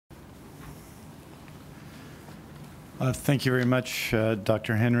Thank you very much,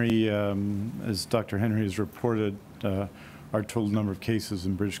 Dr. Henry. As Dr. Henry has reported, our total number of cases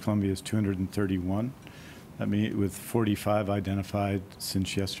in British Columbia is 231. I mean, with 45 identified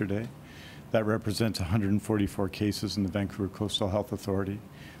since yesterday. That represents 144 cases in the Vancouver Coastal Health Authority,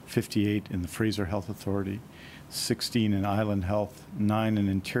 58 in the Fraser Health Authority, 16 in Island Health, 9 in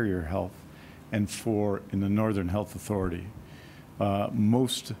Interior Health, and 4 in the Northern Health Authority.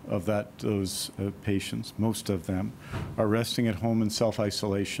 Most of those patients, most of them, are resting at home in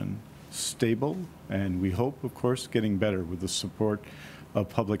self-isolation, stable, and we hope, of course, getting better with the support of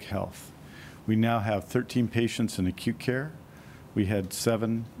public health. We now have 13 patients in acute care. We had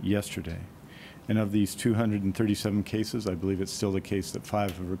 7 yesterday. And of these 237 cases, I believe it's still the case that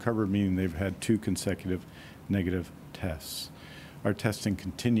 5 have recovered, meaning they've had 2 consecutive negative tests. Our testing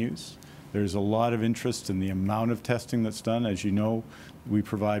continues. There's a lot of interest in the amount of testing that's done. As you know, we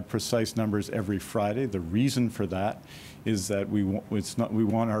provide precise numbers every Friday. The reason for that is that we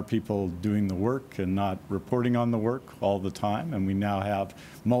want our people doing the work and not reporting on the work all the time. And we now have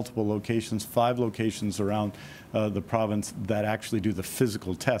multiple locations, 5 locations around the province that actually do the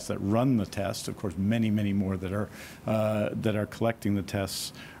physical tests, that run the tests. Of course, many, many more that are collecting the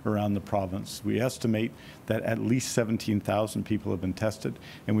tests around the province. We estimate that at least 17,000 people have been tested,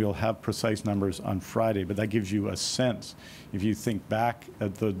 and we will have precise numbers on Friday. But that gives you a sense. If you think back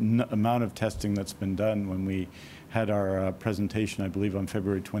at the amount of testing that's been done when we had our presentation, I believe, on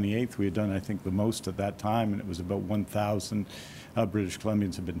February 28th. We had done, I think, the most at that time, and it was about 1,000 British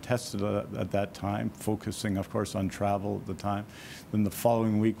Columbians had been tested at that time, focusing, of course, on travel at the time. Then the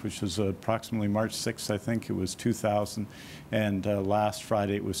following week, which was approximately March 6th, I think, it was 2,000, and last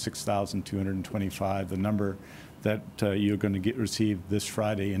Friday it was 6,225. The number that you're going to receive this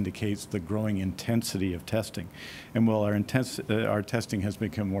Friday indicates the growing intensity of testing. And while our testing has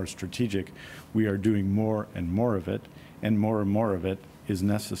become more strategic, we are doing more and more of it, and more of it is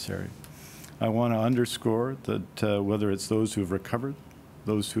necessary. I want to underscore that whether it's those who have recovered,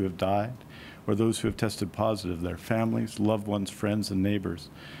 those who have died, or those who have tested positive, their families, loved ones, friends, and neighbors,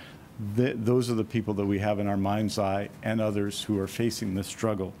 those are the people that we have in our mind's eye, and others who are facing this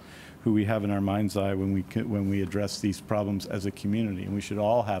struggle, who we have in our mind's eye when we address these problems as a community. And we should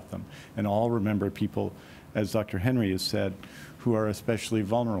all have them and all remember people, as Dr. Henry has said, who are especially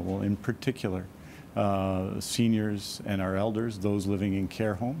vulnerable, in particular seniors and our elders, those living in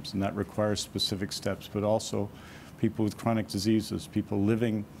care homes, and that requires specific steps, but also people with chronic diseases, people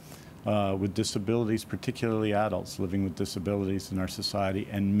living with disabilities, particularly adults living with disabilities in our society,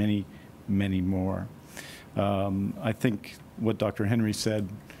 and many, many more. I think what Dr. Henry said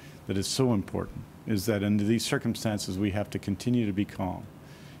that is so important is that under these circumstances we have to continue to be calm,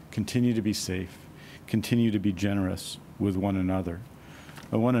 continue to be safe, continue to be generous with one another.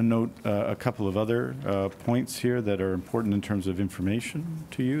 I want to note a couple of other points here that are important in terms of information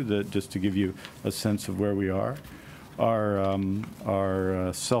to you, that just to give you a sense of where we are.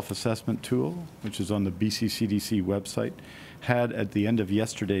 Our self-assessment tool, which is on the BC-CDC website, had at the end of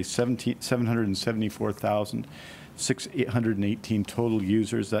yesterday 774,618 total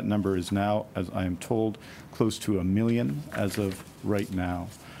users. That number is now, as I am told, close to 1 million as of right now.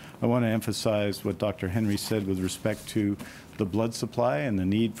 I want to emphasize what Dr. Henry said with respect to the blood supply and the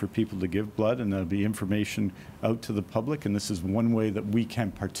need for people to give blood, and there'll be information out to the public, and this is one way that we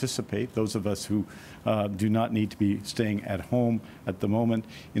can participate, those of us who do not need to be staying at home at the moment,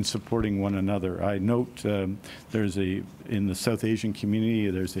 in supporting one another. I note in the South Asian community,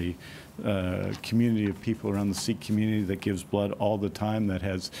 there's a community of people around the Sikh community that gives blood all the time, that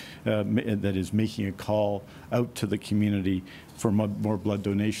is making a call out to the community for more blood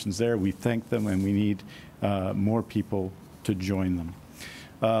donations there. We thank them, and we need more people to join them.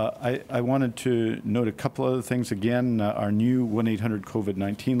 I wanted to note a couple other things. Again, our new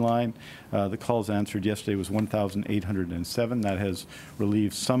 1-800-COVID-19 line, the calls answered yesterday was 1,807. That has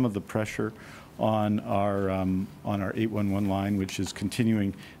relieved some of the pressure on our 811 line, which is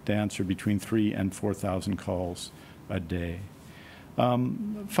continuing to answer between 3,000 and 4,000 calls a day.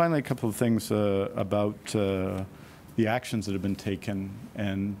 Finally, a couple of things about the actions that have been taken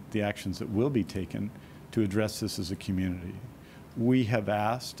and the actions that will be taken to address this as a community. We have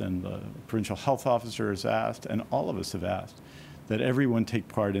asked, and the Provincial Health Officer has asked, and all of us have asked, that everyone take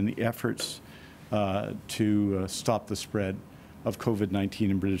part in the efforts to stop the spread of COVID-19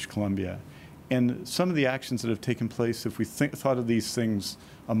 in British Columbia. And some of the actions that have taken place, if we thought of these things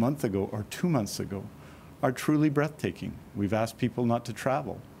a month ago or 2 months ago, are truly breathtaking. We've asked people not to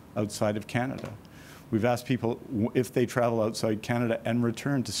travel outside of Canada. We've asked people if they travel outside Canada and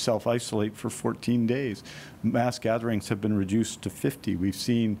return to self-isolate for 14 days. Mass gatherings have been reduced to 50. We've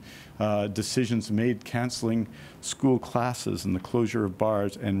seen decisions made canceling school classes and the closure of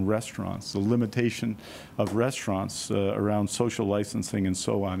bars and restaurants, the limitation of restaurants around social licensing and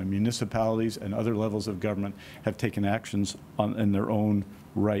so on. And municipalities and other levels of government have taken actions in their own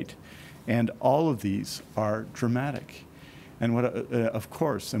right. And all of these are dramatic. And what, of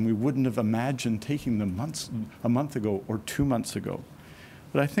course, and we wouldn't have imagined taking them a month ago or 2 months ago.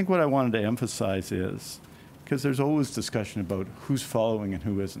 But I think what I wanted to emphasize is, because there's always discussion about who's following and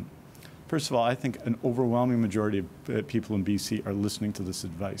who isn't. First of all, I think an overwhelming majority of people in BC are listening to this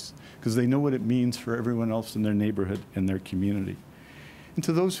advice because they know what it means for everyone else in their neighborhood and their community. And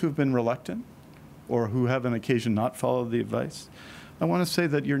to those who have been reluctant or who have on occasion not followed the advice, I want to say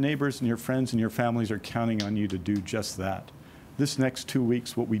that your neighbors and your friends and your families are counting on you to do just that. This next 2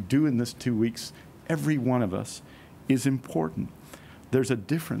 weeks, what we do in this 2 weeks, every one of us, is important. There's a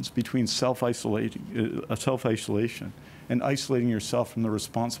difference between self-isolation and isolating yourself from the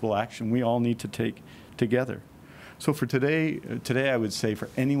responsible action we all need to take together. So for today I would say for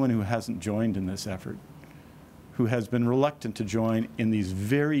anyone who hasn't joined in this effort, who has been reluctant to join in these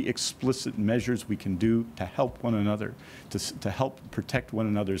very explicit measures we can do to help one another, to help protect one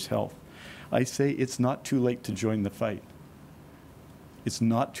another's health, I say it's not too late to join the fight. It's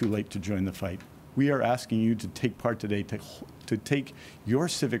not too late to join the fight. We are asking you to take part today, to take your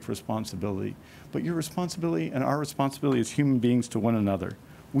civic responsibility, but your responsibility and our responsibility as human beings to one another.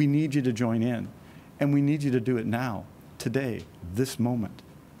 We need you to join in, and we need you to do it now, today, this moment,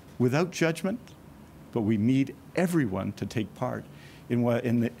 without judgment, but we need everyone to take part in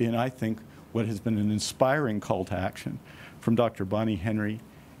I think, what has been an inspiring call to action from Dr. Bonnie Henry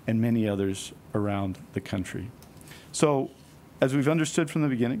and many others around the country. So, as we've understood from the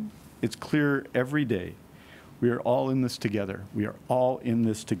beginning, it's clear every day we are all in this together. We are all in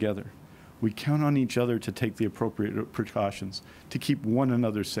this together. We count on each other to take the appropriate precautions to keep one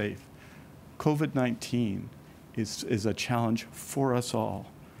another safe. COVID-19 is a challenge for us all.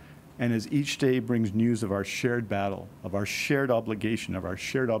 And as each day brings news of our shared battle, of our shared obligation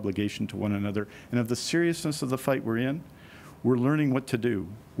to one another, and of the seriousness of the fight we're in, we're learning what to do.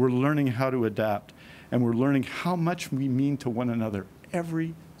 We're learning how to adapt. And we're learning how much we mean to one another,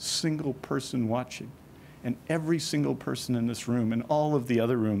 every single person watching, and every single person in this room, and all of the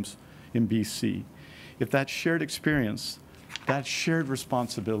other rooms in BC. If that shared experience, that shared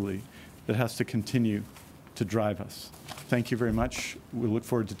responsibility that has to continue to drive us. Thank you very much. We look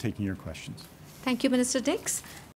forward to taking your questions. Thank you, Minister Dix.